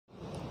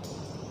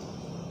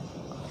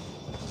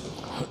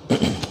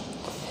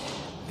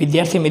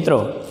विद्यार्थी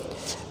मित्रों,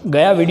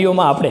 गया विडियो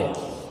में आपणे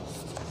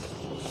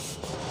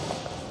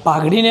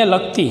पाघड़ी ने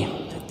लगती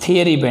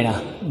थियरी भण्या,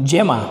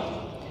 जेमां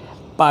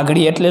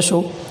पाघड़ी एटले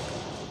शुं,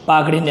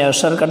 पाघड़ी ने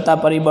असर करता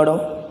परिबळो,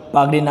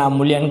 पाघड़ीना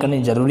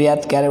मूल्यांकननी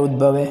जरूरियात क्यारे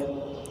उद्भवे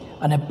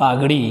अने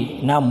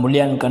पाघड़ीना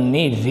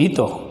मूल्यांकननी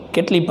रीतो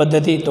केटली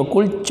पद्धति, तो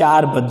कुल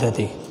 4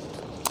 पद्धति।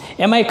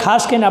 एमांय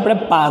खास करीने आपणे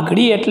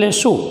पाघड़ी एटले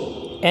शुं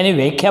एनी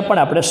व्याख्या पण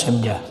आपणे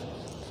समज्या।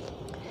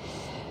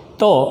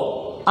 तो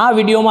आ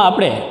विडियो में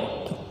आपणे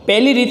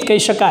पहली रीत कही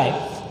शकाय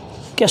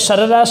कि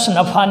सरेराश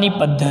नफानी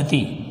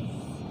पद्धति,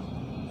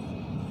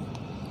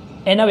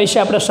 एना विषे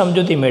आपणे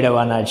समजूती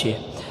मेळववाना छीए।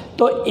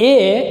 तो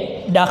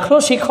ए दाखलो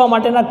शीखवा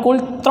माटेना कुल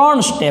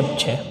 3 स्टेप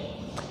छे।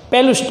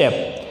 पहलू स्टेप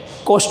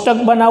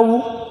कोष्टक बनाववुं,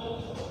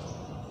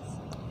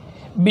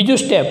 बीजू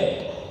स्टेप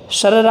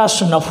सरेराश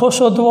नफो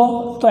शोधवो।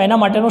 तो एना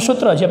माटेनुं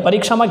सूत्र छे,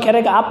 परीक्षा में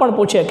क्यारेक आ पण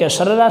पूछे कि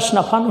सरेराश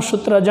नफानुं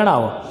सूत्र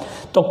जणावो,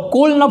 तो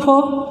कुल नफो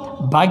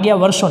भाग्या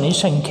वर्षोनी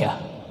संख्या,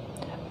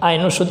 आ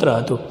एनुं सूत्र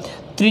हतुं।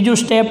 त्रीजू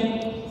स्टेप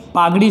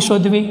पाघड़ी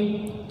शोधवी।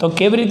 तो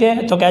केवी रीते,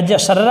 तो कि आज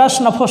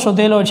सरेराश नफो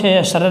शोधेलो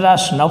छे,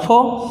 सरेराश नफो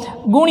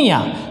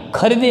गुणिया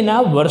खरीदीना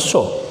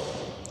वर्षो।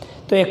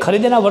 तो ये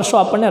खरीदीना वर्षो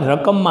आपणे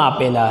रकम में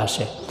आपेला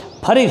हशे।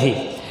 फरीथी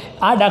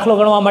आ दाखलो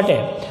गणवा माटे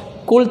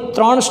कुल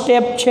 3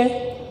 स्टेप छे।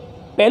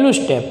 पहलू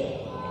स्टेप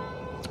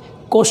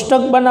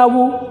कोष्टक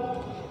बनाववुं,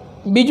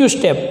 बीजू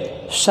स्टेप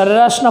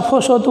सरेराश नफो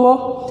शोधवो,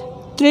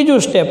 त्रीजू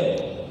स्टेप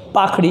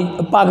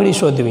पाघड़ी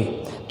शोधवी।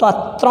 तो आ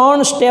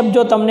 3 स्टेप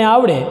जो तमने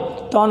आवड़े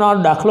तो आनो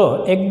दाखलो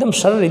एकदम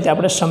सरल रीते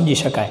आपणे समझी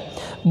शकाय।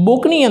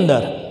 बुकनी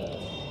अंदर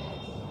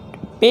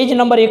पेज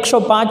नंबर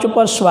 105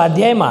 पर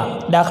स्वाध्याय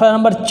में दाखला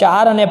नंबर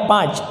 4 और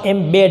 5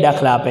 एम 2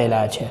 दाखला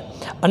आपेला छे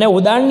अने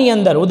उदाहरणनी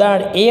अंदर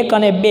उदाहरण 1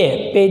 और 2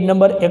 पेज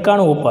नंबर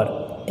 91 पर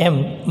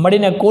एम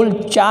मळीने कुल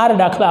 4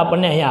 दाखला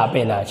आपणे अहींया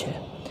आपेला छे।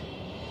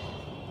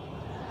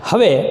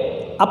 हवे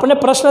आपणे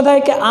प्रश्न थाय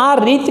कि आ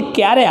रीत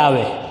क्यारे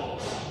आवे।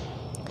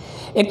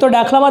 एक तो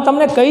दाखला में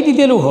तमने कही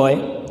दीधेलुं होय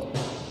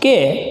के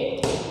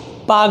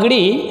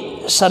पाघड़ी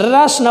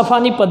सरेराश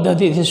नफानी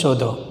पद्धति थी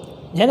शोधो,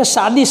 जेने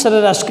सादी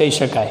सरेराश कही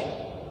शकाय।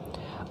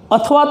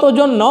 अथवा तो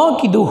जो न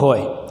कीधुं होय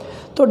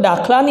तो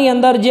दाखलानी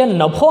अंदर जे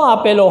नफो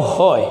आपेलो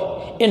होय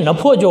ए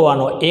नफो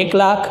जोवानो 1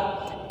 लाख,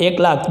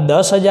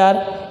 1,10,000,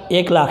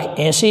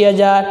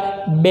 1,80,000,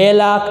 2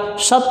 लाख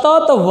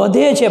सतत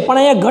वधे छे पण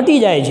अहींया घटी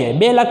जाय छे।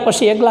 2 लाख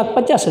पछी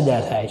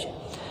 1,50,000 थाय छे।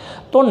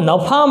 तो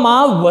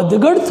नफामां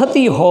वधघट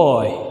थती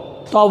होय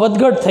तो आ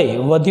वधघट थई,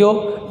 वध्यो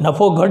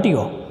नफो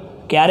घट्यो।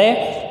 क्यारे?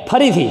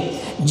 फरीथी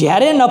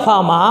ज्यारे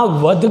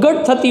नफामां वधघट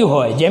थती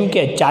होय, जेम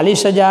के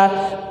 40,000,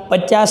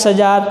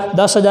 50,000,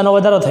 10,000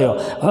 वधारो थयो,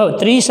 हवे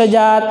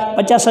 30,000,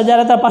 50,000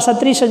 हता पाछा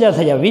 30,000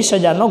 थया,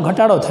 20,000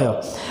 घटाडो थयो।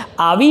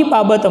 आवी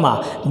बाबतमां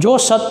जो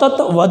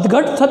सतत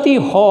वधघट थती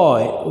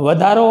होय,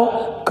 वधारो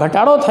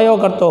घटाडो थयो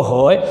करतो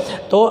होय,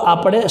 तो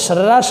आपणे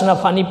सरेराश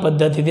नफानी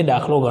पद्धतिथी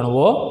दाखलो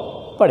गणवो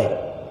पड़े।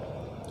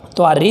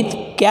 तो आ रीत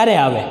क्यारे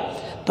आवे?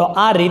 तो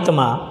आ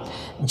रीतमां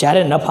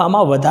ज्यारे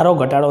नफामां वधारो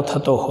घटाडो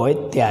थतो होय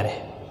त्यारे।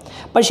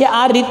 पछी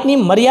आ रीतनी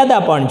मर्यादा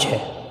पण छे।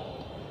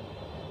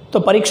 तो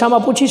परीक्षा में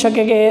पूछी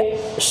शके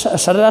कि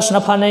सरेराश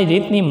नफानी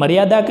रीतनी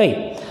मर्यादा कई?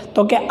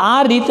 तो कि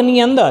आ रीतनी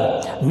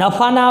अंदर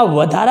नफाना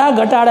वधारा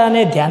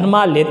घटाडाने ध्यान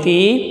में लेती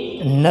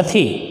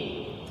नथी।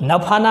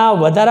 नफाना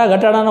वधारा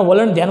घटाडानो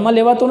वलण ध्यान में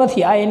लेवातो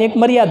नथी, आ एनी एक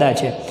मर्यादा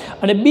छे।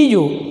 अने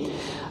बीजू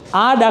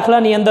आ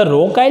दाखलानी अंदर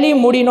रोकायेली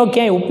मूડીનો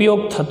क्यांय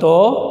उपयोग थतो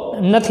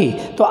નથી।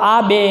 तो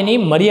आ बे एनी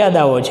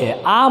मर्यादाओ छे।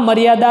 आ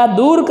मर्यादा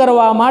दूर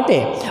करवा माटे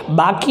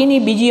बाकीनी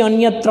बीजी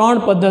अन्य 3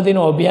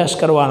 पद्धतिनो अभ्यास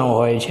करवानो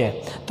होय छे।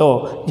 तो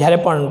ज्यारे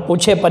पण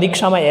पूछे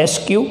परीक्षा में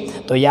एसक्यू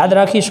तो याद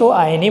राखीशो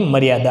आ एनी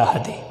मर्यादा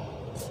हती।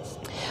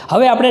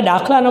 हवे आपणे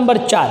दाखला नंबर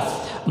 4,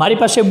 मारी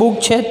पासे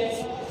बुक छे,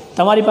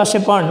 तमारी पासे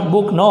पण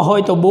बुक न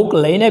होय तो बुक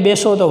लईने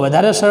बेसो तो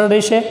वधारे सरळ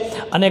रहेशे।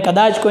 अने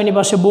कदाच कोईनी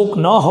पासे बुक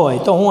न होय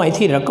तो हूँ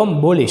અહીંથી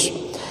रकम बोलीश।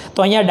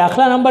 तो अहींया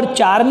दाखला नंबर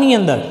 4 नी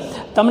अंदर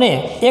तमने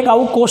एक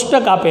आवुं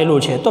कोष्टक आपेलुं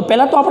छे। तो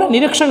पहला तो आपणे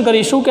निरीक्षण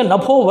करीशुं कि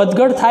नफो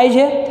वधघट थाय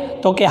छे,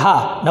 तो कि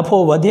हाँ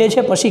नफो वधे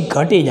छे पछी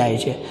घटी जाय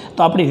छे।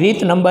 तो आपणी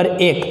रीत नंबर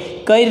 1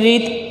 कई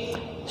रीत?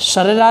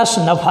 सरेराश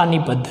नफानी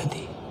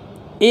पद्धति।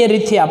 ए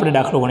रीतथी आपणे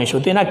दाखलो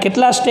गणीशुं। तो एना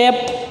केटला स्टेप?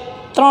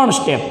 3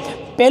 स्टेप।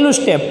 पहलू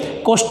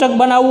स्टेप कोष्टक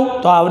बनाववुं।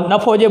 तो आ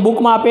नफो जे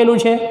बुक में आपेलुं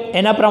छे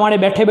एना प्रमाणे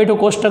बैठे बैठું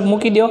कोष्टक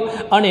मूकी दो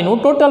अने एनुं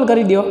टोटल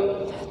करी दो।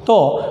 तो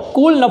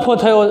कुल नफो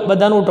थयो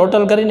बधानुं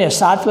टोटल करीने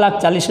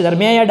 7,40,000।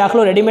 मैं अहींया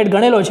दाखलो रेडीमेड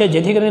गणेलो छे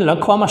जेथी करीने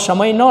लखवामां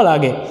समय न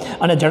लागे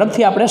अने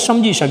झड़पथी आपणे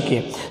समजी शकीए।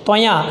 तो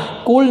अहींया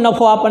कुल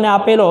नफो आपणे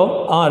आपेलो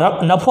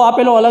नफो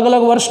आपेलो अलग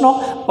अलग वर्षनो,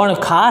 पण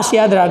खास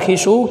याद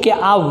राखीशुं कि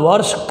आ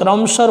वर्ष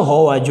क्रमसर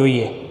होवा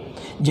जोईए।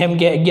 जेम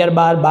के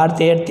 11, 12,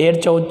 13, 13,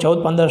 14,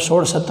 14, 15,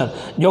 16, 17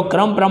 जो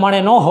क्रम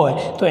प्रमाणे न होय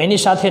तो एनी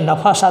साथे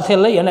नफा साथे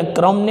लई अने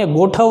क्रमने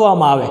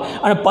गोठववामां आवे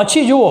अने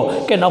पछी जुओ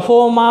कि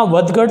नफोमां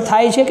वधघट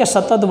थाय छे कि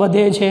सतत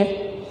वधे छे।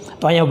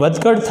 तो अहींया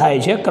वधघट थाय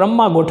छे,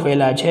 क्रममां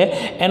गोठवेला छे,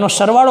 एनो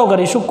सरवाळो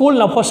करीशुं।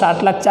 कुल नफो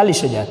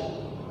 7,40,000।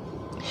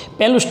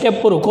 पहलू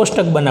स्टेप पूरुं,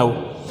 कोष्टक बनावવું।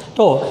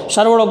 तो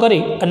सरवाळो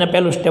करी अने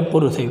पहलू स्टेप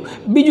पूरुं थयुं।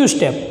 बीजू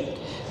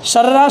स्टेप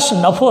સરેરાશ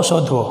નફો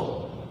શોધવો.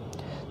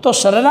 તો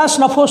સરેરાશ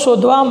નફો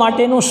શોધવા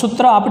માટેનું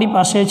સૂત્ર આપણી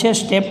પાસે છે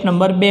સ્ટેપ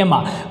નંબર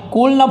 2માં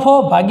કુલ નફો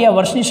ભાગ્યા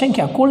વર્ષની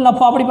સંખ્યા. કુલ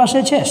નફો આપણી પાસે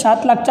છે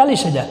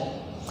 7,40,000.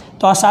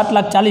 તો આ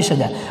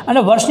 7,40,000 અને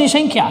વર્ષની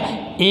સંખ્યા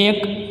 1,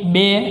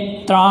 2,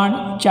 3,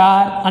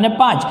 4 અને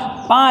 5.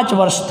 5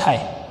 વર્ષ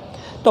થાય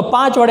તો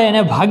 5 વડે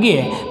એને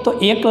ભાગીએ તો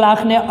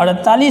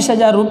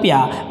 1,48,000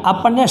 રૂપિયા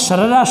આપણને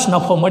સરેરાશ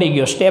નફો મળી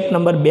ગયો. Step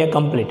number 2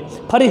 complete.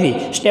 ફરીથી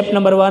સ્ટેપ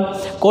નંબર 1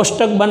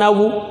 કોષ્ટક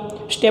બનાવવું.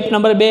 સ્ટેપ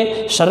નંબર 2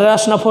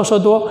 સરેરાશ નફો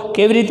શોધવો.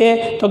 કેવી રીતે?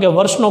 તો કે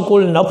વર્ષનો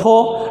કુલ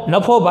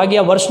નફો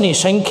ભાગ્યા વર્ષની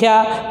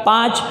સંખ્યા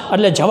 5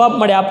 એટલે જવાબ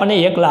મળે આપણને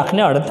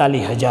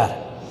 1,48,000.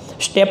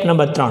 સ્ટેપ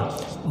નંબર 3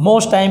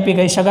 મોસ્ટ આઈએમપી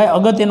કહી શકાય,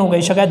 અગત્યનું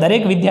કહી શકાય.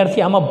 દરેક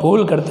વિદ્યાર્થી આમાં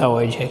ભૂલ કરતા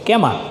હોય છે.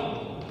 કેમાં?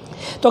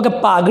 તો કે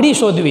પાઘડી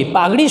શોધવી.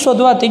 પાઘડી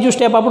શોધવા ત્રીજું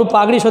સ્ટેપ આપણું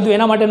પાઘડી શોધવી.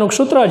 એના માટેનું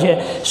સૂત્ર છે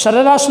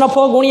સરેરાશ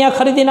નફો ગુણ્યા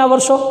ખરીદીના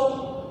વર્ષો.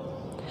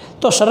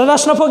 તો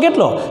સરેરાશ નફો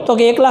કેટલો? તો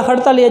કે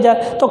 1,48,000.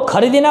 તો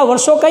ખરીદીના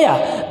વર્ષો કયા?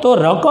 તો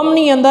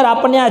રકમની અંદર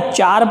આપણને આ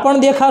 4 પણ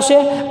દેખાશે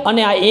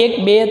અને આ 1,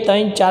 2,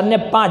 3, 4 ને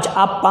 5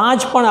 આ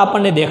 5 પણ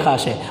આપણને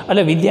દેખાશે.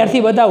 એટલે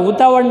વિદ્યાર્થી બધા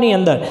ઉતાવળની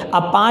અંદર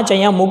આ 5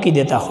 અહીંયા મૂકી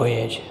દેતા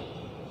હોઈએ છે.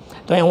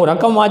 તો અહીં હું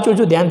રકમ વાંચું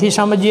છું, ધ્યાનથી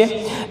સમજીએ.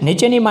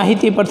 નીચેની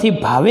માહિતી પરથી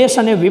ભાવેશ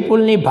અને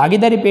વિપુલની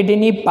ભાગીદારી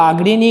પેઢીની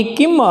પાઘડીની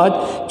કિંમત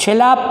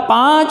છેલ્લા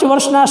 5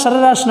 વર્ષના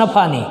સરેરાશ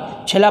નફાની,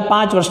 છેલ્લા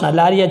 5 વર્ષના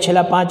લારિયા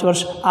છેલ્લા 5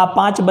 વર્ષ, આ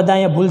 5 બધા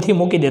અહીંયા ભૂલથી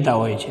મૂકી દેતા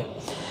હોય છે.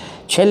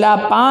 છેલ્લા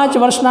 5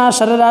 વર્ષના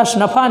સરેરાશ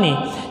નફાની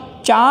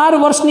 4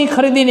 વર્ષની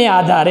ખરીદીને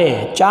આધારે,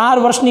 4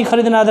 વર્ષની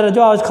ખરીદીના આધારે,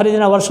 જો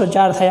ખરીદીના વર્ષો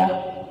 4 થયા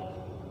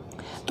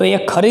તો એ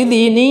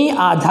ખરીદીની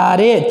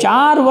આધારે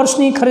 4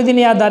 વર્ષની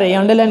ખરીદીની આધારે એ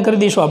અંડરલાઇન કરી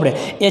દઈશું આપણે.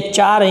 એ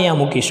 4 અહીંયા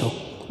મૂકીશું,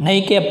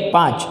 નહીં કે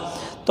 5.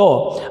 તો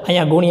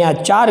અહીંયા ગુણ્યા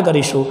 4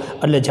 કરીશું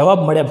એટલે જવાબ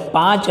મળે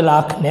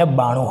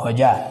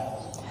 5,92,000.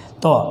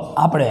 તો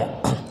આપણે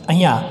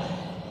અહીંયા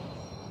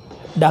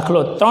દાખલો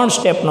 3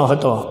 સ્ટેપનો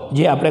હતો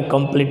જે આપણે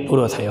કમ્પ્લીટ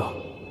પૂરો થયો.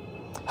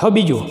 હવે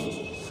બીજું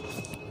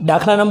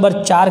દાખલા નંબર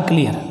 4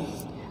 ક્લિયર.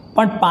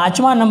 પણ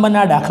 5મા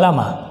નંબરના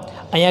દાખલામાં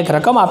અહીંયા એક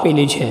રકમ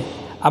આપેલી છે,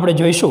 આપણે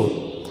જોઈશું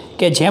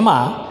કે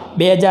જેમાં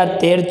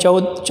 2013,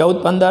 14,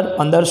 15,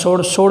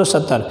 15, 16,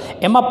 17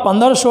 એમાં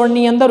 15,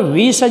 16ની અંદર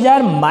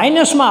 20,000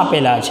 માઇનસમાં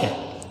આપેલા છે.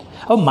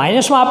 હવે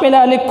માઇનસમાં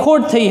આપેલા એટલે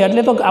ખોટ થઈ,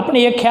 એટલે તો આપણે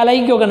એક ખ્યાલ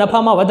આવી ગયો કે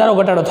નફામાં વધારો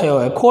ઘટાડો થયો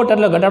હોય, ખોટ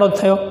એટલે ઘટાડો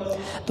થયો.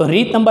 તો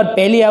રીત નંબર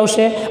 1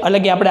 આવશે, એટલે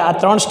કે આપણે આ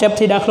 3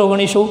 સ્ટેપથી દાખલો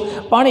ગણીશું.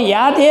 પણ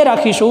યાદ એ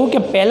રાખીશું કે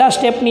પહેલા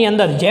સ્ટેપની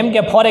અંદર જેમ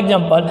કે ફોર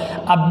એક્ઝામ્પલ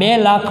આ 2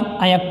 લાખ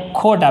અહીંયા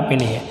ખોટ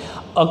આપેલી છે,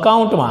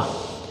 અકાઉન્ટમાં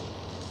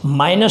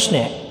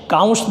માઇનસને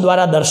કાઉન્સ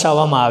દ્વારા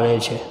દર્શાવવામાં આવે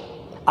છે.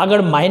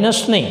 આગળ માઇનસ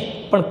નહીં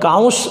પણ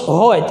કાઉન્સ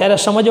હોય ત્યારે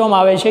સમજવામાં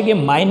આવે છે કે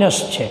માઇનસ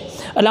છે,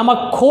 એટલે આમાં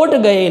ખોટ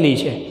ગયેલી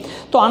છે.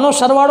 તો આનો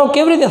સરવાળો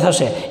કેવી રીતે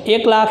થશે?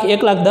 1 લાખ,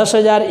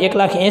 1,10,000,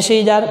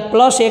 1,80,000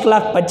 પ્લસ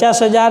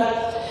 1,50,000.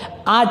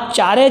 આ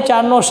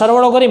 4નો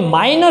સરવાળો કરી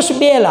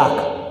 -2 લાખ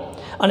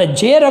અને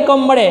જે રકમ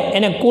મળે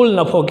એને કુલ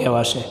નફો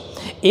કહેવાશે.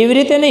 એવી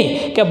રીતે નહીં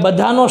કે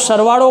બધાનો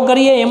સરવાળો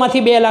કરીએ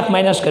એમાંથી 2 લાખ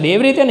માઇનસ કરીએ,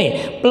 એવી રીતે નહીં.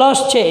 પ્લસ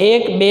છે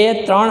 1, 2,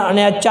 3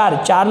 અને આ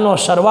 4નો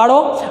સરવાળો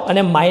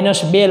અને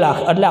 -2 લાખ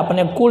એટલે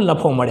આપણને કુલ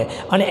નફો મળે.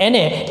 અને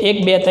એને 1,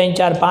 2, 3,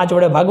 4, 5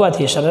 વડે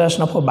ભાગવાથી સરેરાશ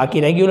નફો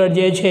બાકી રેગ્યુલર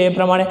જે છે એ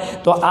પ્રમાણે.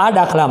 તો આ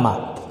દાખલામાં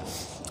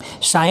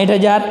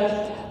 60,000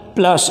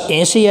 પ્લસ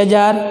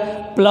 80,000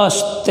 પ્લસ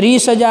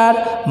 30,000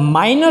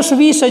 માઇનસ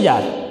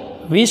 20,000.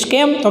 20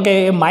 કેમ? તો કે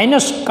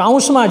માઇનસ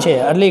કાઉન્સમાં છે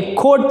એટલે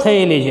ખોટ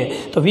થયેલી છે.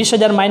 તો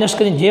 20,000 માઇનસ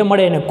કરીને જે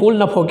મળે એને કુલ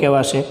નફો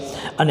કહેવાશે.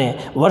 અને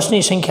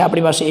વર્ષની સંખ્યા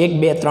આપણી પાસે 1,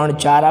 2, 3,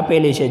 4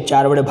 આપેલી છે,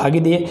 4 વડે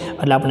ભાગી દઈએ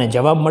એટલે આપણને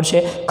જવાબ મળશે.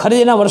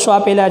 ખરીદીના વર્ષો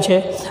આપેલા છે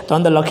તો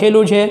અંદર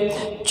લખેલું છે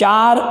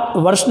 4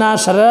 વર્ષના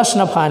સરેરાશ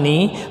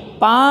નફાની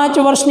 5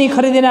 વર્ષની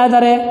ખરીદીના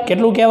આધારે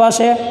કેટલું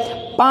કહેવાશે?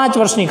 5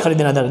 વર્ષની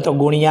ખરીદીના આધારે. તો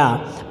ગુણ્યા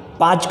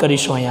 5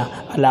 કરીશું અહીંયા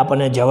એટલે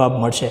આપણને જવાબ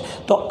મળશે.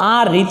 તો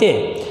આ રીતે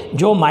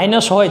જો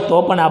માઇનસ હોય તો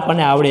પણ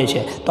આપણને આવડે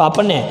છે. તો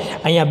આપણને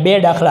અહીંયા 2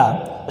 દાખલા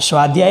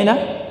સ્વાધ્યાયના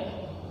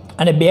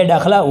અને 2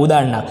 દાખલા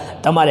ઉદાહરણના,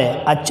 તમારે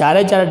આ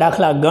 4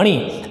 દાખલા ગણી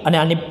અને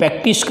આની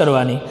પ્રેક્ટિસ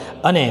કરવાની.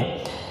 અને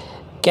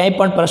ક્યાંય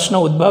પણ પ્રશ્ન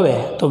ઉદ્ભવે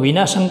તો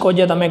વિના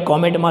સંકોચે તમે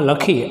કોમેન્ટમાં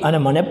લખી અને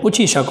મને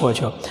પૂછી શકો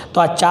છો. તો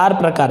આ 4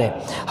 પ્રકારે.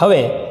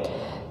 હવે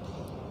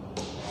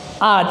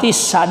આ હતી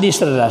સાદી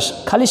સરેરાશ,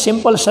 ખાલી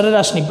સિમ્પલ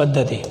સરેરાશની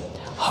પદ્ધતિ.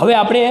 હવે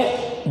આપણે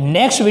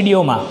નેક્સ્ટ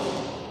વિડીયોમાં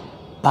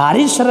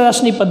ભારિત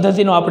સરેરાશની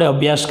પદ્ધતિનો આપણે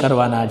અભ્યાસ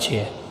કરવાના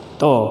છીએ.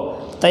 તો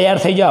તૈયાર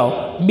થઈ જાઓ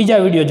બીજા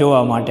વિડીયો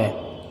જોવા માટે.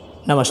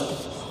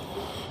 નમસ્તે.